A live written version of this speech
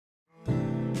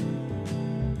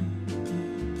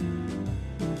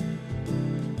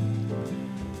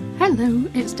Hello,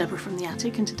 it's Deborah from the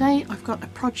attic, and today I've got a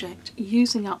project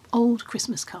using up old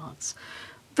Christmas cards.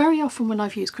 Very often when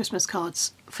I've used Christmas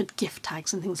cards for gift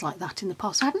tags and things like that in the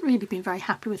past, I haven't really been very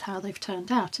happy with how they've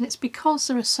turned out, and it's because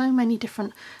there are so many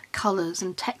different colours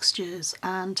and textures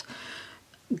and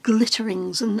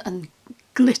glitterings and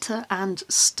glitter and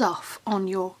stuff on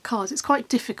your cards. It's quite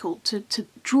difficult to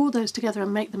draw those together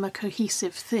and make them a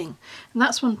cohesive thing, and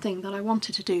that's one thing that I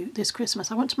wanted to do this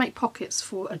Christmas. I want to make pockets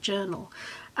for a journal,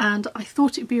 and I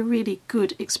thought it'd be a really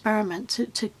good experiment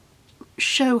to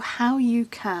show how you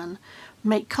can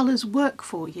make colours work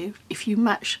for you if you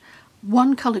match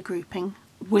one colour grouping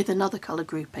with another colour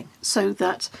grouping, so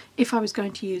that if I was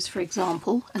going to use, for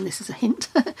example, and this is a hint,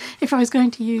 if I was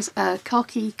going to use a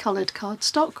khaki coloured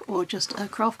cardstock or just a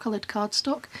craft coloured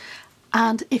cardstock,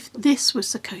 and if this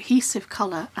was a cohesive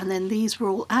colour and then these were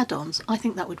all add-ons, I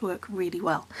think that would work really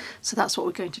well. So that's what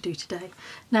we're going to do today.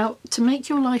 Now, to make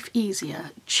your life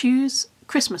easier, choose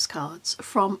Christmas cards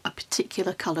from a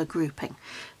particular colour grouping.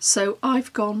 So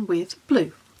I've gone with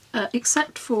blue,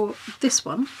 except for this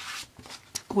one,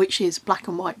 which is black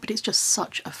and white, but it's just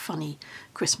such a funny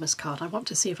Christmas card. I want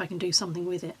to see if I can do something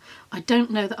with it. I don't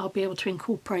know that I'll be able to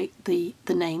incorporate the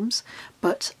names,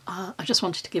 but I just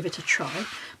wanted to give it a try.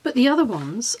 But the other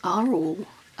ones are all,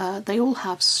 they all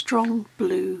have strong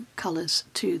blue colours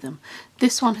to them.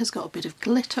 This one has got a bit of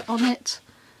glitter on it.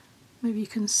 Maybe you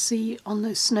can see on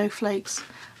those snowflakes.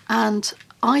 And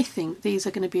I think these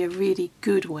are going to be a really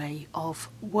good way of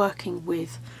working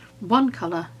with one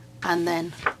colour and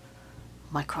then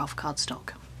my craft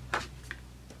cardstock.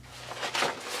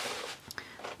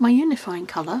 My unifying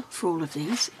colour for all of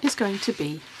these is going to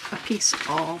be a piece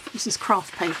of, this is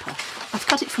craft paper. I've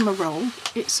cut it from a roll.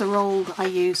 It's a roll that I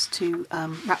used to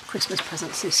wrap Christmas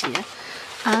presents this year,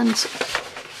 and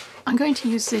I'm going to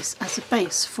use this as a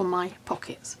base for my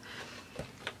pockets.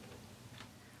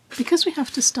 Because we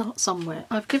have to start somewhere,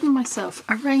 I've given myself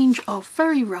a range of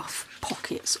very rough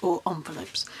pockets or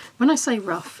envelopes. When I say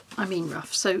rough, I mean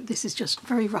rough. So this is just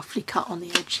very roughly cut on the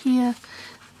edge here.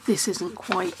 This isn't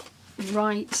quite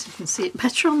right. You can see it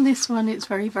better on this one. It's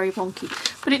very, very wonky.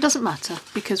 But it doesn't matter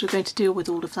because we're going to deal with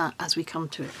all of that as we come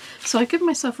to it. So I've given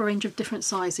myself a range of different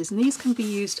sizes, and these can be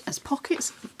used as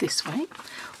pockets this way,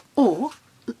 or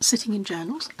sitting in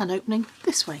journals and opening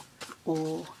this way,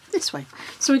 or this way.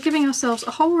 So we're giving ourselves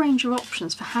a whole range of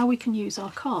options for how we can use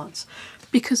our cards,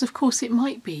 because of course it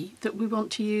might be that we want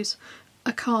to use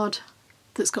a card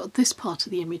that's got this part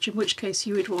of the image, in which case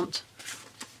you would want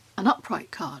an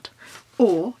upright card,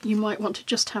 or you might want to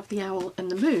just have the owl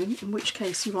and the moon, in which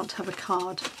case you want to have a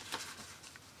card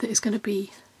that is going to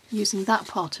be using that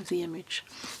part of the image.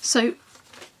 So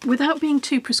without being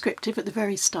too prescriptive at the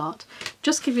very start,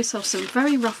 just give yourself some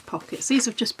very rough pockets. These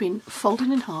have just been folded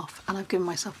in half, and I've given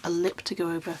myself a lip to go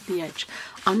over the edge.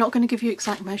 I'm not going to give you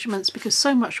exact measurements because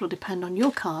so much will depend on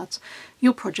your cards,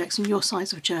 your projects and your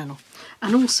size of journal.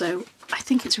 And also, I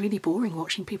think it's really boring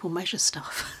watching people measure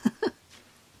stuff.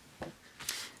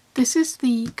 This is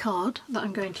the card that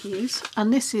I'm going to use,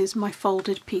 and this is my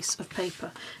folded piece of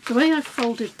paper. The way I've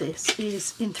folded this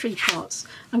is in three parts.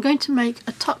 I'm going to make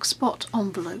a tuck spot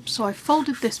envelope, so I've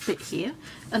folded this bit here,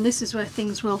 and this is where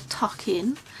things will tuck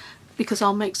in, because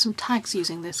I'll make some tags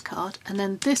using this card, and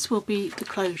then this will be the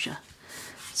closure.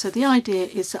 So the idea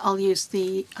is that I'll use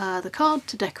the card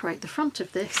to decorate the front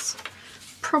of this,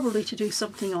 probably to do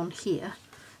something on here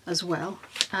as well,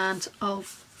 and I'll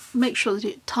make sure that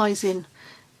it ties in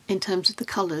terms of the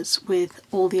colours with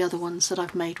all the other ones that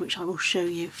I've made, which I will show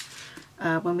you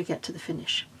when we get to the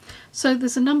finish. So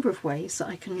there's a number of ways that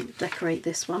I can decorate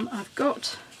this one. I've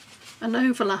got an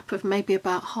overlap of maybe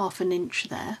about ½ an inch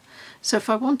there, so if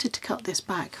I wanted to cut this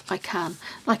back I can.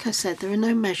 Like I said, there are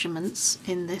no measurements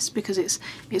in this because it's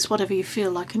whatever you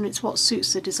feel like, and it's what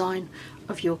suits the design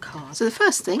of your card. So the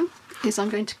first thing is I'm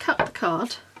going to cut the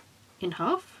card in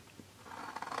half.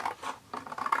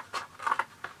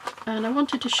 And I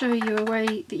wanted to show you a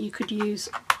way that you could use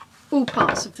all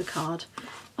parts of the card.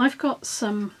 I've got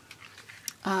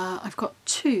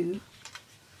two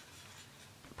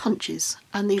punches,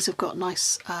 and these have got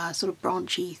nice sort of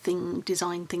branchy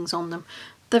design things on them.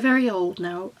 They're very old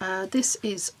now. This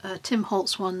is a Tim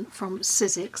Holtz one from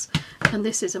Sizzix, and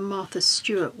this is a Martha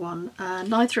Stewart one.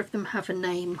 Neither of them have a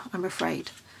name, I'm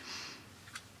afraid.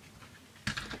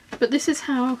 But this is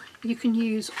how you can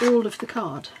use all of the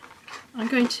card. I'm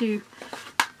going to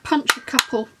punch a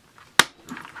couple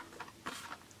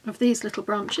of these little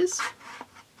branches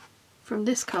from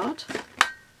this card,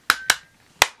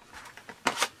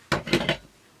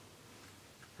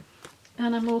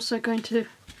 and I'm also going to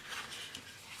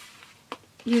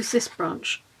use this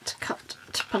branch to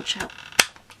punch out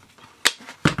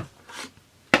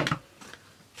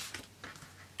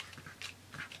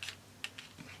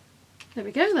There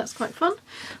we go, that's quite fun.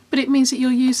 But it means that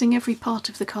you're using every part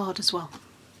of the card as well.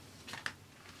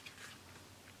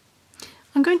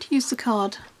 I'm going to use the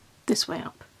card this way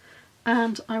up,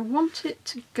 and I want it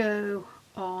to go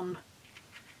on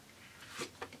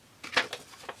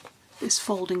this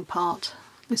folding part,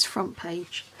 this front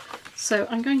page. So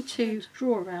I'm going to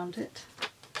draw around it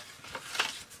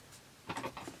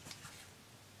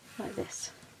like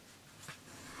this.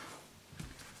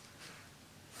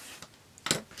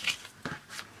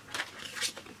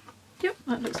 Yep,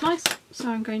 that looks nice, so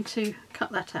I'm going to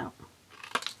cut that out.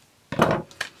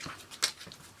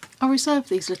 I'll reserve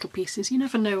these little pieces, you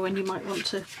never know when you might want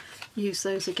to use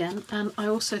those again, and I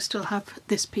also still have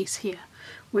this piece here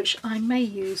which I may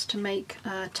use to make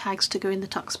tags to go in the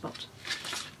tuck spot.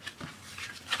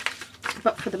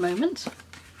 But for the moment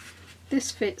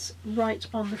this fits right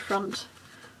on the front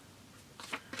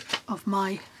of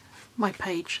my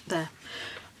page there.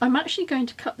 I'm actually going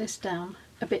to cut this down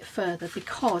a bit further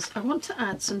because I want to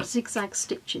add some zigzag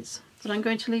stitches, but I'm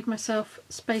going to leave myself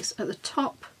space at the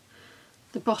top,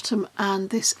 the bottom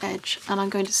and this edge, and I'm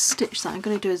going to stitch that. I'm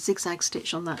going to do a zigzag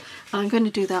stitch on that, and I'm going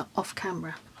to do that off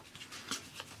camera.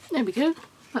 There we go,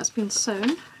 that's been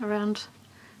sewn around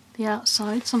the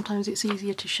outside. Sometimes it's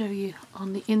easier to show you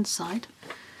on the inside.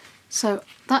 So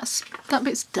that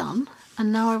bit's done,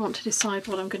 and now I want to decide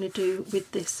what I'm going to do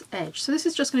with this edge. So this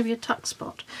is just going to be a tuck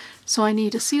spot, so I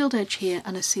need a sealed edge here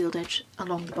and a sealed edge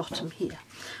along the bottom here.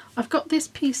 I've got this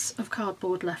piece of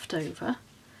cardboard left over,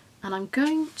 and I'm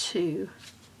going to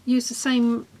use the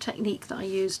same technique that I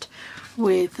used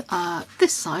with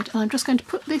this side, and I'm just going to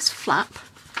put this flap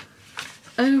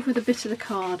over the bit of the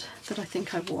card that I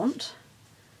think I want.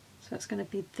 So it's going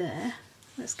to be there.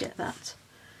 Let's get that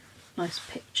nice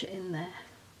picture in there.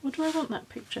 Or do I want that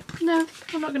picture? No,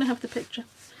 I'm not going to have the picture.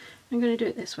 I'm going to do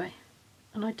it this way.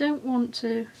 And I don't want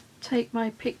to take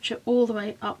my picture all the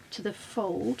way up to the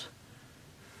fold.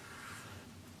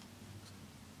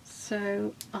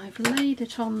 So I've laid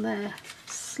it on there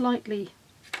slightly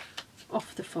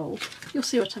off the fold. You'll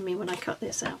see what I mean when I cut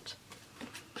this out.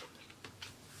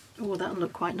 Oh, that'll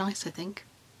look quite nice, I think.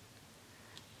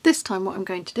 This time what I'm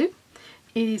going to do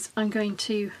is I'm going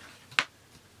to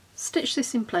stitch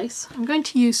this in place. I'm going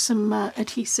to use some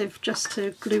adhesive just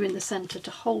to glue in the centre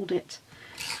to hold it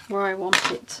where I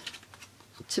want it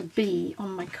to be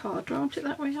on my card. Do I want it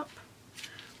that way up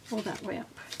or that way up?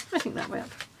 I think that way up.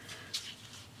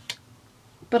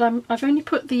 But I've only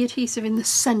put the adhesive in the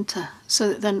centre so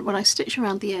that then when I stitch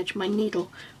around the edge my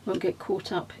needle won't get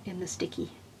caught up in the sticky.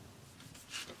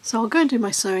 So I'll go and do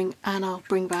my sewing and I'll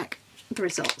bring back the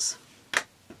results.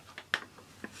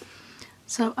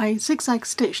 So I zigzag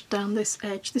stitched down this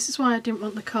edge. This is why I didn't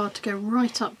want the card to go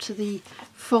right up to the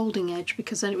folding edge,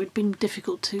 because then it would have been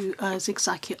difficult to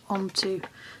zigzag it onto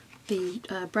the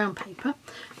brown paper.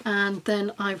 And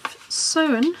then I've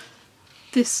sewn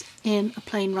this in a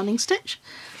plain running stitch,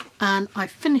 and I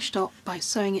finished up by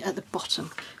sewing it at the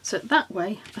bottom. So that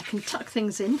way I can tuck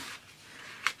things in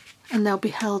and they'll be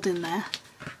held in there.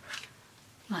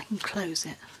 I can close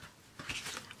it.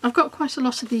 I've got quite a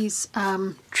lot of these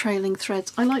trailing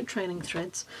threads. I like trailing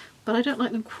threads, but I don't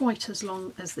like them quite as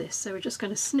long as this, so we're just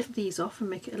going to snip these off and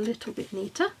make it a little bit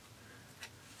neater.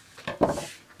 And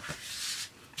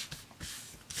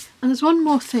there's one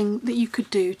more thing that you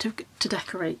could do to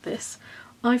decorate this.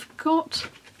 I've got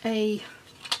a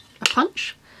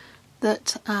punch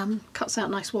that cuts out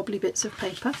nice wobbly bits of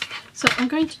paper, so I'm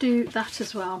going to do that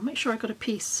as well. Make sure I've got a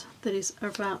piece that is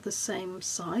about the same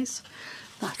size.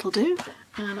 That'll do,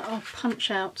 and I'll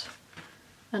punch out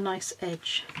a nice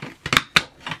edge.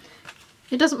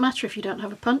 It doesn't matter if you don't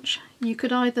have a punch. You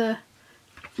could either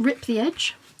rip the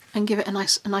edge and give it a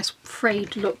nice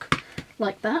frayed look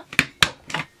like that,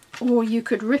 or you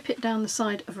could rip it down the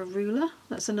side of a ruler.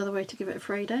 That's another way to give it a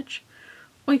frayed edge,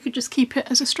 or you could just keep it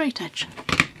as a straight edge.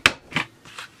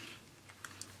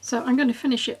 So I'm going to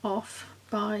finish it off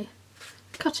by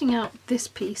cutting out this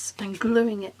piece and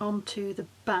gluing it onto the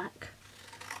back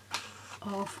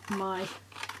of my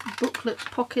booklet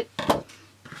pocket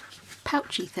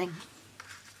pouchy thing.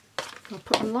 I'll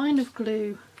put a line of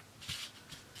glue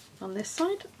on this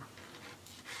side.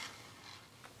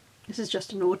 This is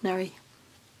just an ordinary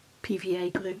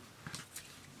PVA glue.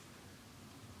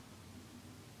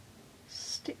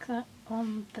 Stick that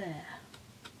on there,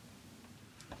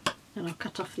 and I'll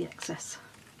cut off the excess.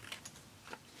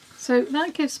 So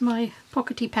that gives my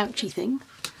pockety pouchy thing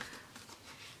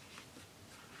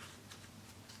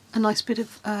a nice bit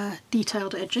of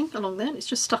detailed edging along there. It's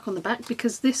just stuck on the back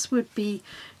because this would be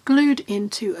glued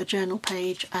into a journal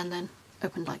page and then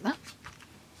opened like that.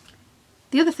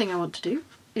 The other thing I want to do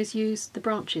is use the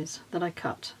branches that I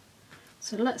cut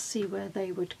So let's see where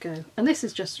they would go. And this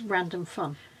is just random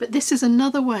fun. But this is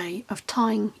another way of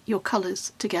tying your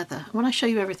colours together. When I show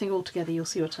you everything all together, you'll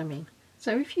see what I mean.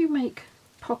 So if you make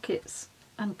pockets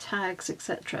and tags,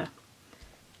 etc.,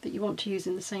 that you want to use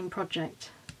in the same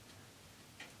project,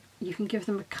 you can give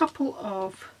them a couple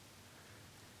of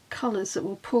colours that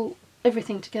will pull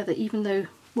everything together, even though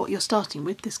what you're starting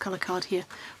with, this colour card here,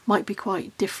 might be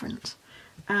quite different.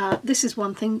 This is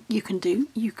one thing you can do.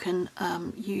 You can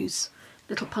use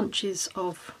little punches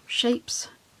of shapes.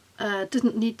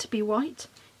 Doesn't need to be white.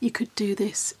 You could do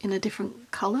this in a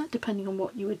different colour depending on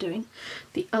what you were doing.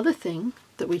 The other thing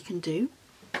that we can do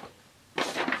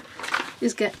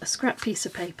is get a scrap piece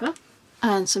of paper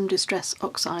and some Distress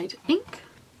Oxide ink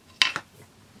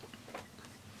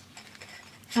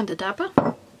and a dabber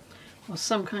or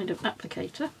some kind of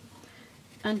applicator,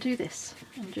 and do this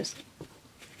and just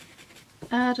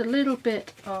add a little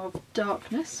bit of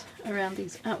darkness around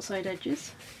these outside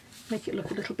edges, make it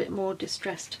look a little bit more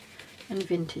distressed and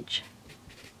vintage.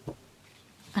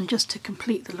 And just to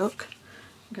complete the look,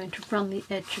 I'm going to run the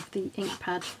edge of the ink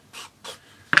pad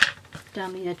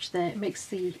down the edge there. It makes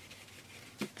the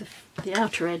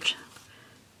outer edge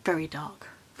very dark,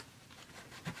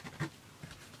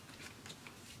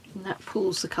 and that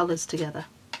pulls the colours together.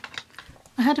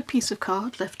 I had a piece of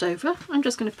card left over. I'm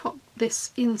just going to pop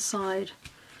this inside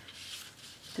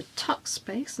the tuck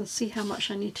space and see how much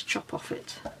I need to chop off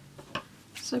it.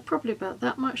 So probably about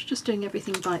that much, just doing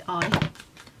everything by eye.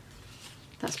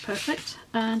 That's perfect.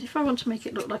 And if I want to make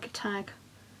it look like a tag,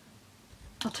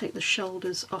 I'll take the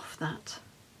shoulders off that.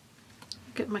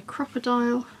 Get my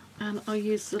crocodile and I'll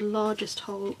use the largest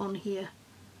hole on here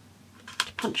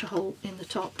to punch a hole in the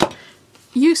top.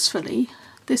 Usefully,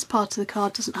 this part of the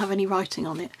card doesn't have any writing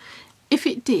on it. If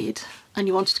it did and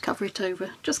you wanted to cover it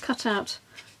over, just cut out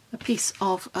a piece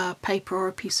of paper or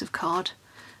a piece of card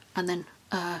and then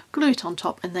glue it on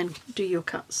top and then do your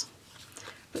cuts.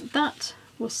 But that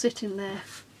will sit in there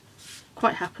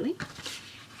quite happily.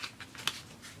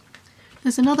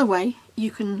 There's another way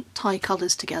you can tie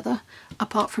colours together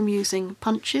apart from using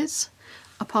punches,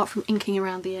 apart from inking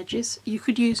around the edges. You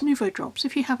could use Nuvo drops.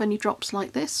 If you have any drops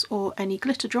like this or any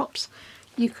glitter drops,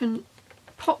 you can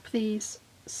pop these,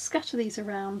 scatter these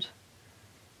around,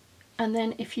 and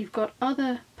then if you've got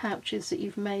other pouches that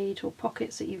you've made or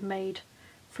pockets that you've made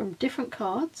from different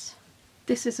cards,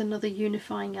 this is another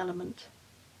unifying element.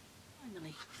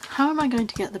 Finally, how am I going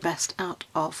to get the best out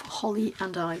of holly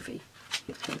and ivy?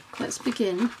 Let's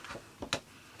begin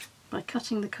by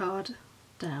cutting the card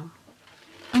down.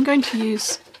 I'm going to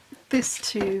use this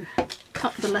to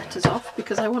cut the letters off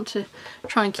because I want to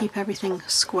try and keep everything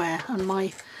square, and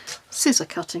my scissor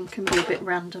cutting can be a bit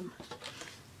random.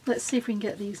 Let's see if we can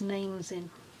get these names in.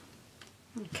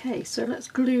 Okay, so let's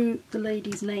glue the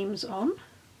ladies' names on.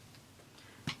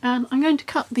 And I'm going to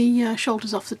cut the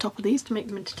shoulders off the top of these to make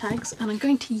them into tags, and I'm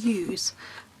going to use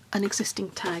an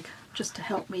existing tag just to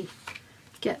help me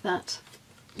get that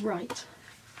right.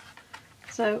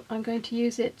 So I'm going to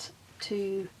use it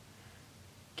to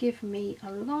give me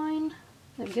a line.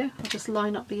 There we go. I'll just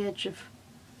line up the edge of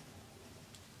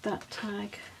that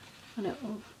tag and it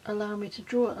will allow me to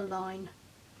draw a line.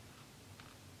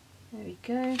 There we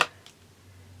go.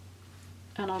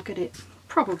 And I'll get it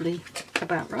probably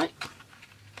about right.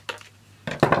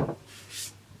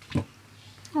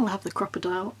 I'll have the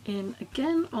crocodile in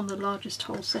again on the largest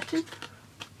hole setting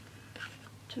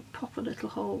to pop a little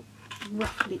hole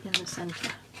roughly in the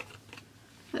centre.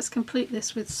 Let's complete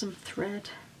this with some thread.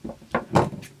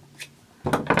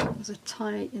 There's a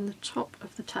tie in the top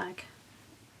of the tag.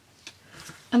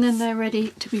 And then they're ready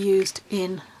to be used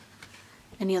in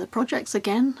any other projects.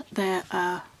 Again, they're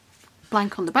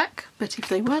blank on the back, but if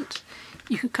they weren't,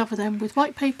 you could cover them with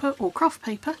white paper or craft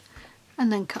paper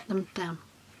and then cut them down.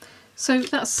 So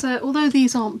that's, although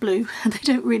these aren't blue, they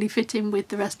don't really fit in with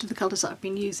the rest of the colours that I've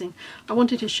been using. I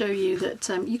wanted to show you that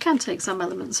you can take some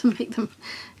elements and make them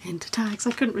into tags.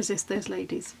 I couldn't resist those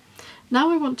ladies. Now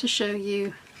I want to show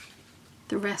you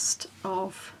the rest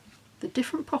of the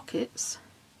different pockets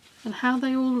and how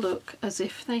they all look as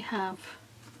if they've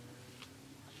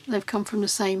come from the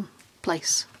same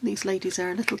place. These ladies are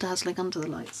a little dazzling under the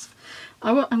lights.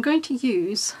 I'm going to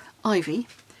use Ivy.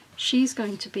 She's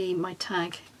going to be my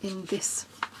tag in this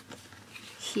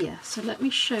here. So let me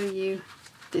show you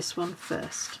this one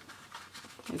first.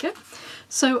 There we go.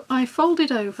 So I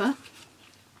folded over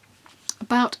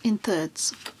about in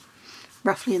thirds,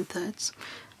 roughly in thirds,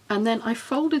 and then I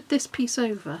folded this piece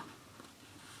over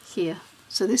here.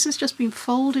 So this has just been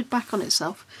folded back on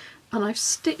itself, and I've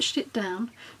stitched it down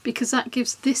because that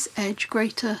gives this edge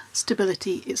greater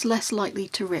stability. It's less likely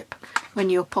to rip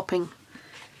when you're popping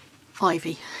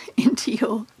ivy into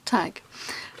your tag.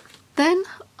 Then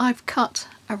I've cut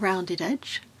a rounded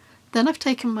edge. Then I've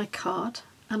taken my card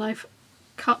and I've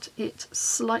cut it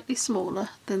slightly smaller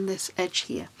than this edge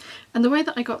here. And the way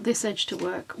that I got this edge to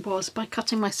work was by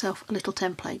cutting myself a little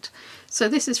template. So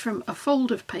this is from a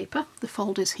fold of paper, the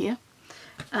fold is here,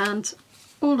 and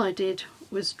all I did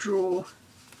was draw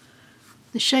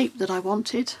the shape that I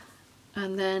wanted,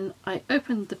 and then I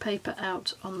opened the paper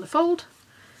out on the fold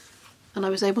and I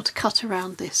was able to cut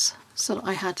around this so that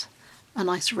I had a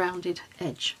nice rounded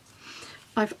edge.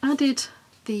 I've added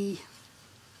the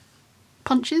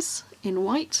punches in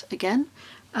white again,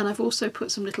 and I've also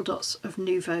put some little dots of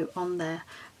Nuvo on there,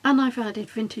 and I've added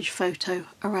Vintage Photo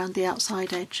around the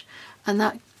outside edge, and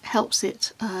that helps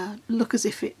it look as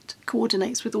if it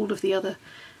coordinates with all of the other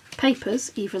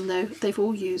papers, even though they've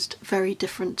all used very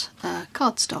different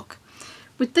cardstock.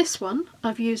 With this one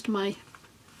I've used my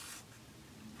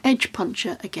edge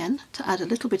puncher again to add a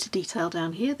little bit of detail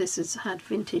down here. This has had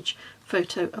Vintage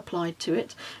Photo applied to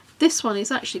it. This one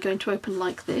is actually going to open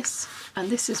like this, and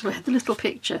this is where the little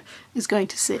picture is going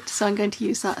to sit, so I'm going to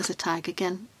use that as a tag.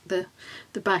 Again, the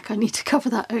back, I need to cover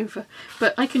that over,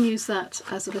 but I can use that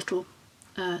as a little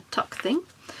tuck thing.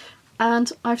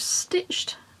 And I've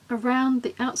stitched around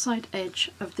the outside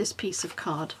edge of this piece of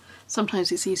card.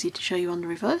 Sometimes it's easy to show you on the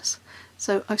reverse.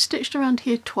 So I've stitched around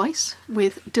here twice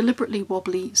with deliberately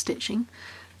wobbly stitching,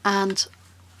 and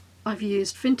I've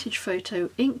used Vintage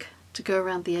Photo ink to go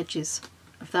around the edges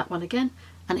of that one again,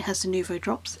 and it has the Nuvo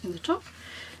drops in the top.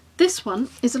 This one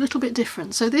is a little bit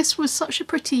different. So this was such a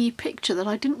pretty picture that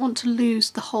I didn't want to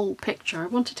lose the whole picture. I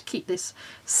wanted to keep this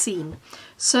seen.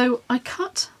 So I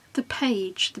cut the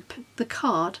page, the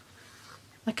card,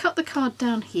 I cut the card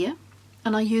down here,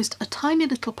 and I used a tiny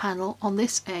little panel on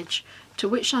this edge to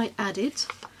which I added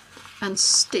and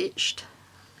stitched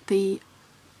the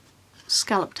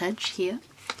scalloped edge here.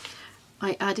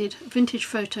 I added Vintage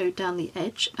Photo down the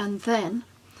edge, and then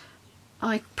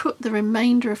I put the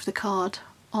remainder of the card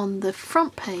on the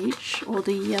front page, or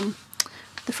the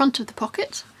front of the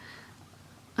pocket,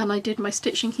 and I did my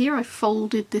stitching here. I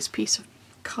folded this piece of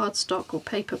cardstock or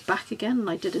paper back again, and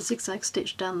I did a zigzag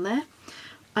stitch down there.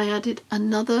 I added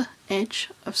another edge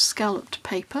of scalloped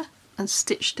paper and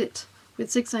stitched it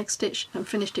with zigzag stitch and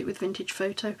finished it with Vintage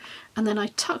Photo, and then I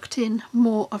tucked in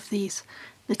more of these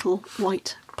little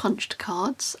white punched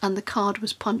cards, and the card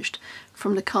was punched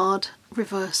from the card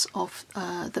reverse of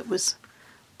that was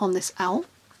on this owl.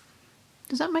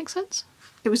 Does that make sense?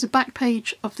 It was the back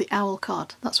page of the owl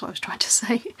card, that's what I was trying to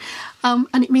say.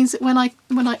 And it means that when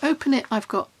I open it, I've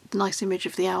got the nice image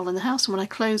of the owl in the house, and when I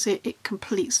close it, it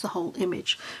completes the whole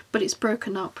image, but it's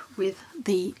broken up with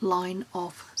the line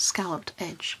of scalloped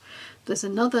edge. There's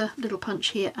another little punch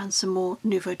here and some more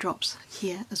Nuvo drops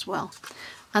here as well.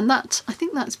 And that, I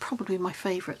think that's probably my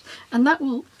favourite. And that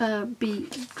will be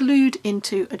glued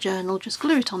into a journal. Just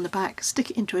glue it on the back,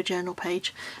 stick it into a journal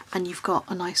page, and you've got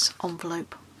a nice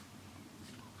envelope.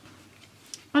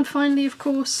 And finally, of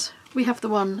course, we have the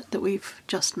one that we've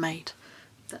just made.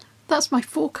 That's my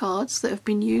 4 cards that have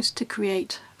been used to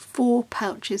create 4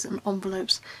 pouches and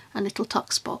envelopes and little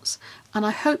tuck spots. And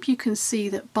I hope you can see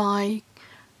that by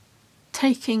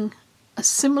taking a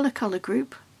similar colour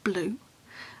group, blue,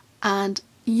 and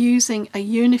using a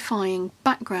unifying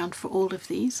background for all of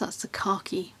these, that's the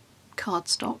khaki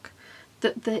cardstock,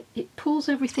 that it pulls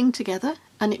everything together,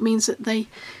 and it means that they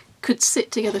could sit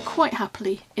together quite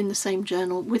happily in the same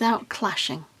journal without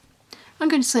clashing. I'm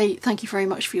going to say thank you very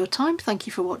much for your time, thank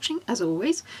you for watching as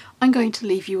always. I'm going to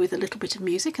leave you with a little bit of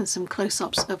music and some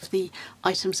close-ups of the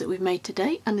items that we've made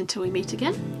today, and until we meet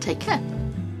again, take care.